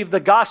and believe the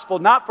gospel,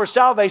 not for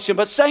salvation,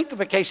 but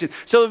sanctification,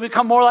 so that we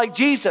become more like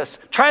Jesus,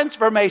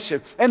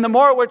 transformation. And the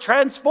more we're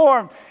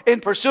transformed in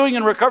pursuing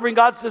and recovering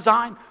God's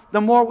design, the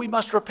more we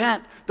must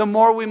repent, the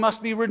more we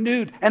must be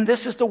renewed. And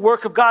this is the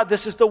work of God.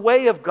 This is the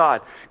way of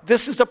God.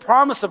 This is the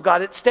promise of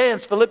God. It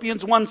stands,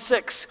 Philippians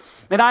 1:6.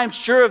 And I am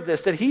sure of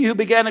this, that he who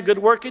began a good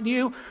work in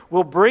you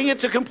will bring it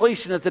to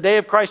completion at the day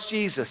of Christ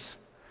Jesus.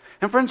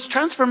 And friends,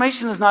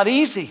 transformation is not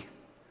easy.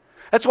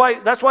 That's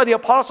why the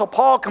Apostle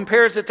Paul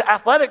compares it to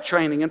athletic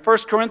training in 1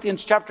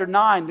 Corinthians chapter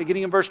 9,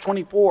 beginning in verse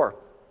 24.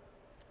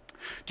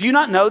 Do you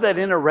not know that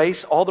in a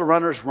race all the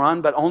runners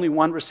run, but only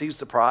one receives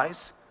the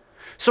prize?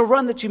 So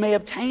run that you may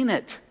obtain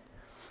it.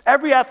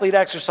 Every athlete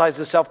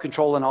exercises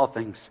self-control in all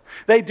things.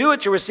 They do it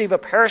to receive a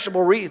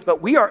perishable wreath,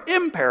 but we are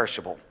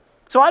imperishable.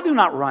 So I do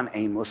not run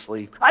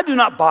aimlessly. I do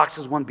not box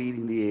as one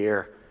beating the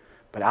air,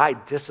 but I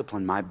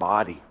discipline my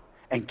body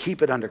and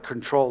keep it under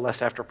control,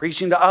 lest after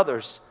preaching to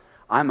others,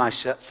 I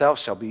myself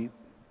shall be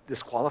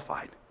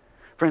disqualified.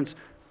 Friends,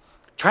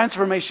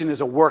 transformation is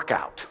a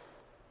workout.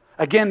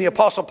 Again, the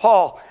Apostle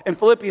Paul in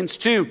Philippians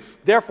 2,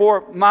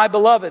 therefore, my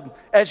beloved,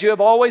 as you have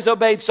always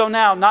obeyed, so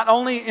now, not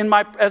only in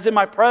my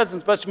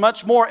presence, but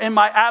much more in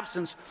my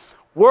absence,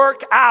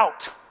 work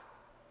out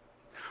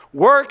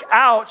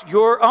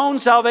your own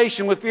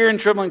salvation with fear and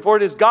trembling, for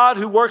it is God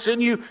who works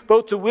in you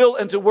both to will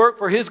and to work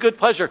for his good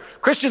pleasure.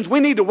 Christians, we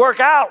need to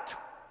work out.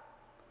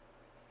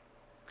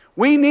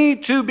 We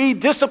need to be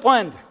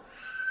disciplined.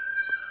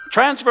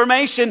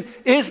 Transformation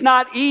is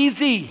not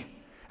easy.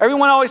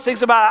 Everyone always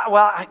thinks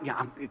about,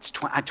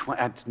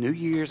 it's New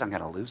Year's, I'm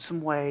going to lose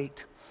some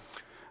weight.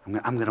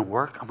 I'm going to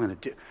work, I'm going to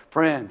do.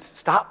 Friends,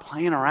 stop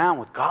playing around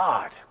with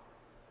God.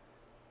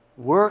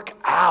 Work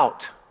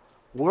out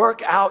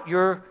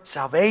your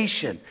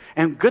salvation.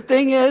 And good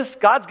thing is,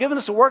 God's given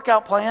us a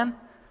workout plan.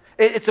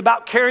 It's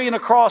about carrying a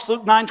cross.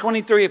 Luke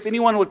 9:23, if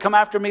anyone would come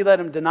after me,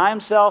 let him deny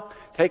himself,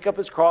 take up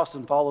his cross,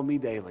 and follow me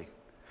daily.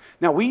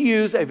 Now, we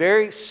use a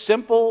very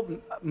simple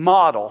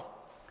model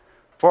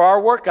for our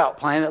workout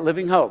plan at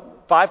Living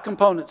Hope. 5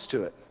 components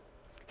to it.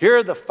 Here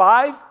are the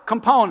 5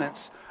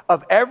 components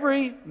of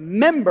every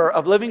member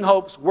of Living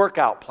Hope's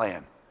workout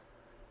plan.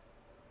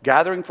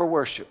 Gathering for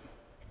worship.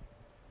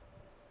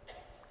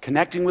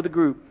 Connecting with a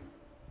group.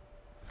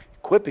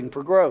 Equipping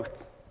for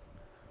growth.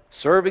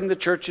 Serving the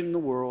church in the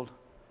world.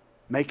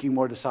 Making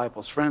more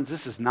disciples. Friends,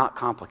 this is not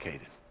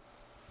complicated.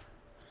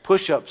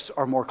 Push-ups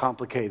are more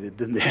complicated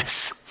than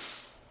this.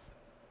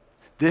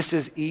 This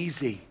is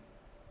easy,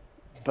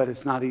 but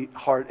it's not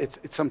hard. It's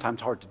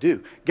sometimes hard to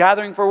do.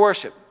 Gathering for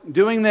worship.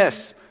 Doing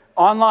this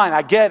online,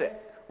 I get it.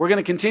 We're going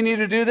to continue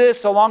to do this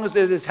so long as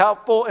it is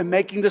helpful in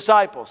making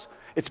disciples.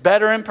 It's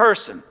better in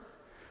person.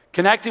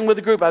 Connecting with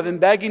a group. I've been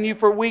begging you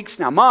for weeks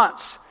now,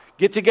 months.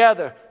 Get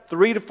together,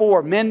 3 to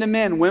 4, men to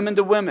men, women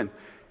to women.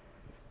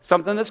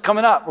 Something that's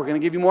coming up. We're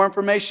going to give you more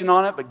information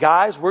on it. But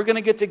guys, we're going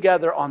to get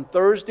together on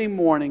Thursday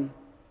morning,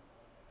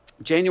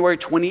 January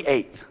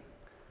 28th,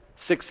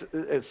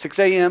 6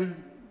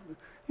 a.m.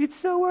 It's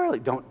so early.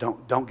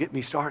 Don't get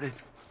me started.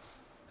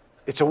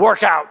 It's a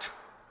workout.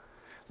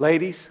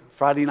 Ladies,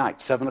 Friday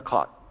night, 7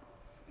 o'clock,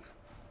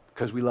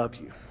 because we love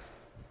you.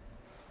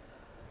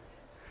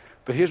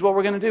 But here's what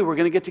we're going to do. We're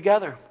going to get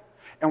together,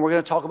 and we're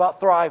going to talk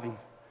about thriving.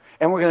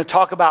 And we're going to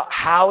talk about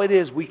how it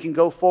is we can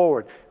go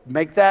forward.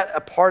 Make that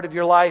a part of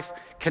your life.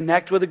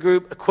 Connect with a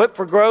group. Equip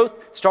for growth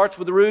starts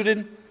with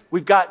Rooted.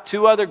 We've got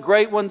 2 other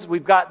great ones.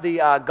 We've got the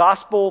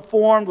Gospel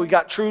Formed. We've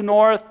got True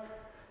North.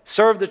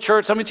 Serve the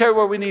church. Let me tell you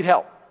where we need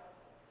help.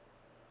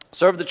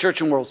 Serve the church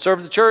and world.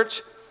 Serve the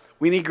church.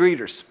 We need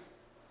greeters.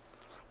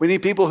 We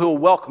need people who will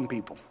welcome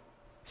people.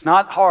 It's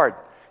not hard.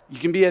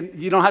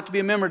 You don't have to be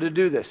a member to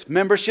do this.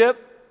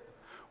 Membership.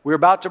 We're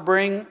about to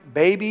bring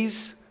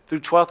babies through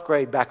 12th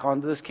grade back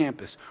onto this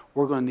campus.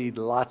 We're going to need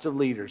lots of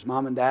leaders.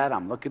 Mom and Dad,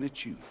 I'm looking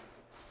at you.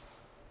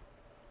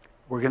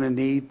 We're going to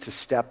need to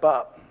step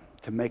up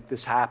to make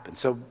this happen.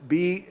 So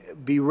be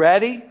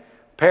ready.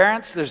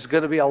 Parents, there's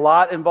going to be a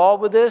lot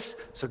involved with this,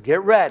 so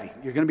get ready.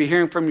 You're going to be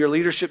hearing from your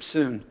leadership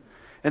soon.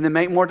 And then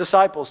make more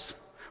disciples.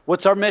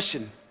 What's our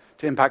mission?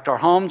 To impact our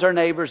homes, our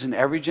neighbors, and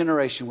every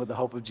generation with the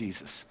hope of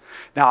Jesus.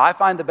 Now, I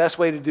find the best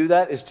way to do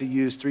that is to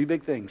use 3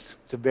 big things.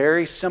 It's a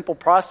very simple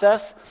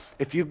process.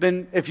 If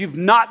you've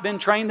not been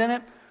trained in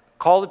it,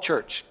 call the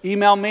church.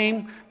 Email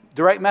me,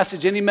 direct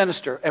message any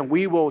minister, and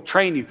we will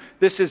train you.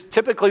 This is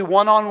typically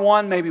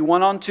one-on-one, maybe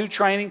one-on-2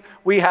 training.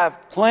 We have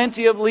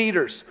plenty of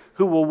leaders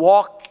who will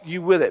walk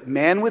you with it.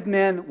 Men with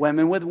men,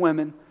 women with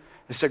women.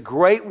 It's a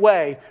great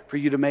way for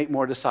you to make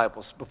more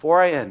disciples.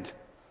 Before I end,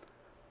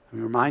 let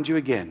me remind you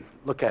again,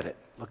 look at it,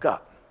 look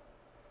up.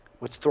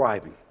 What's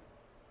thriving?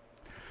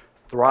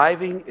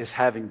 Thriving is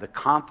having the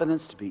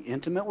confidence to be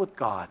intimate with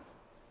God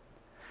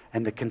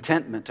and the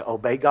contentment to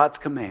obey God's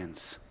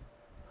commands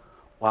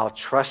while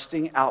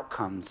trusting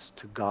outcomes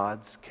to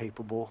God's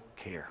capable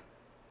care.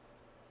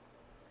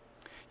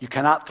 You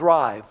cannot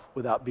thrive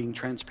without being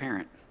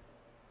transparent.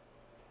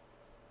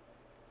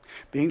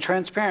 Being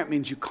transparent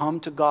means you come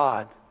to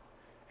God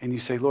and you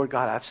say, Lord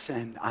God, I've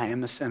sinned. I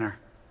am a sinner.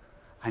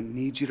 I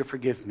need you to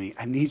forgive me.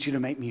 I need you to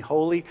make me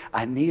holy.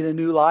 I need a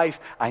new life.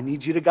 I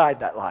need you to guide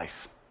that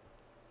life.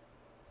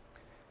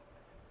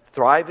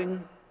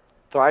 Thriving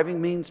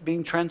means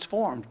being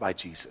transformed by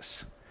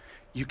Jesus.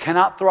 You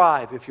cannot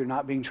thrive if you're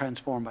not being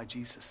transformed by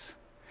Jesus.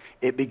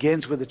 It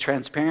begins with the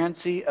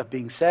transparency of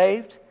being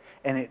saved,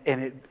 and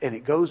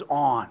it goes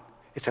on.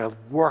 It's a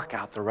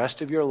workout the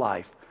rest of your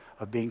life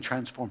of being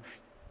transformed.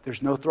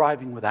 There's no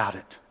thriving without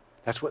it.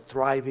 That's what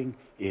thriving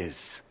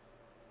is.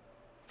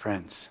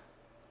 Friends,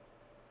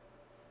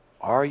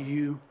 are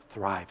you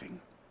thriving?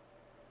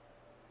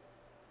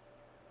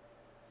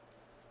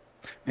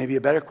 Maybe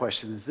a better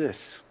question is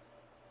this: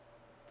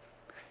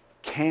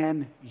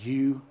 can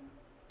you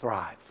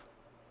thrive?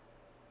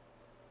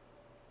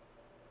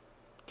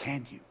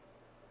 Can you?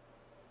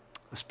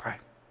 Let's pray.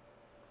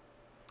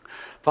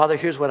 Father,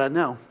 here's what I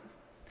know.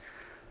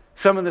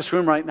 Some in this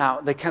room right now,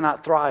 they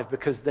cannot thrive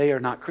because they are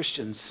not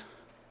Christians.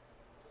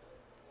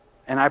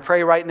 And I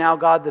pray right now,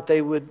 God, that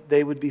they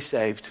would be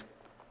saved.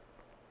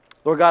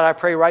 Lord God, I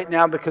pray right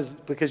now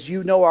because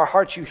you know our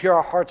hearts, you hear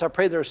our hearts. I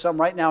pray there are some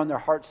right now in their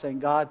hearts saying,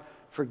 God,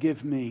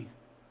 forgive me.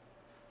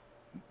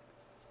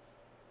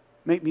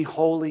 Make me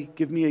holy.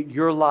 Give me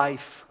your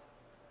life.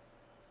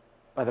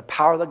 By the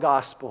power of the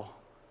gospel,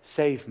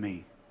 save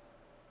me.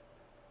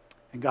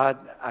 And God,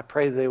 I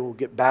pray they will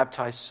get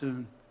baptized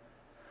soon.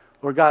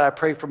 Lord God, I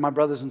pray for my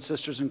brothers and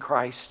sisters in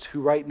Christ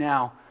who right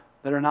now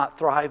that are not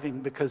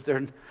thriving because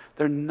they're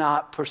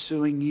not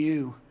pursuing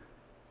you.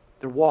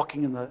 They're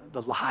walking in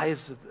the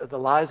lives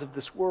of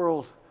this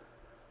world.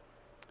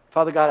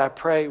 Father God, I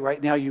pray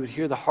right now you would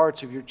hear the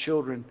hearts of your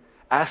children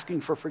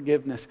asking for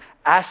forgiveness,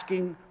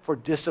 asking for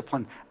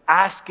discipline,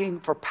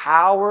 asking for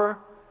power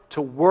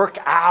to work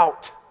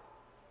out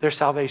their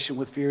salvation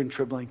with fear and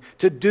trembling,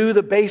 to do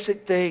the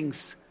basic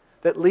things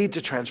that lead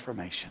to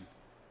transformation.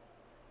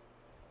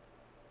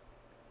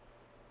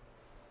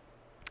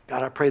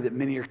 God, I pray that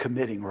many are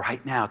committing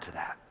right now to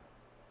that.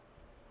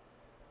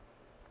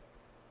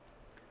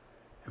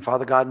 And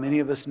Father God, many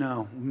of us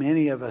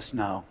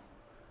know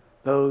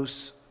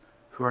those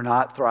who are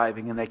not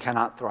thriving and they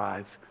cannot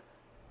thrive.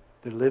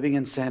 They're living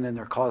in sin and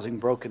they're causing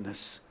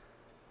brokenness.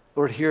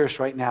 Lord, hear us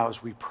right now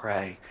as we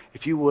pray.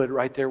 If you would,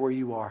 right there where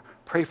you are,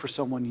 pray for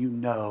someone you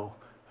know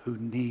who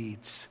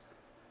needs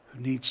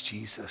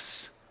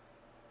Jesus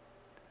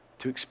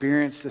to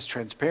experience this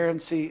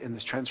transparency and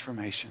this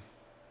transformation.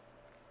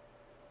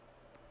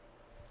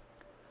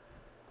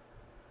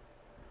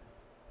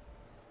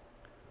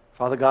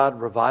 Father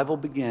God, revival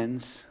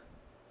begins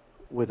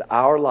with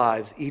our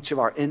lives, each of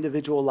our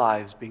individual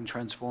lives being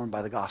transformed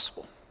by the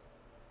gospel.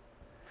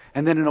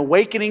 And then an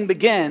awakening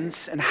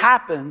begins and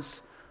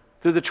happens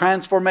through the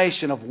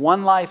transformation of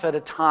one life at a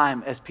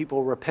time as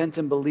people repent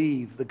and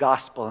believe the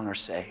gospel and are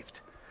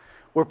saved.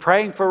 We're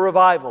praying for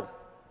revival.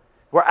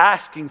 We're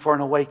asking for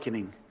an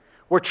awakening.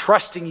 We're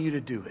trusting you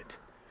to do it.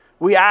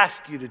 We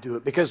ask you to do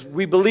it because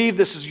we believe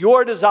this is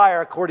your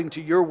desire according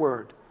to your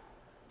word.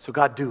 So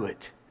God, do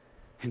it.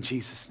 In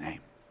Jesus' name,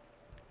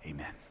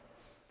 amen.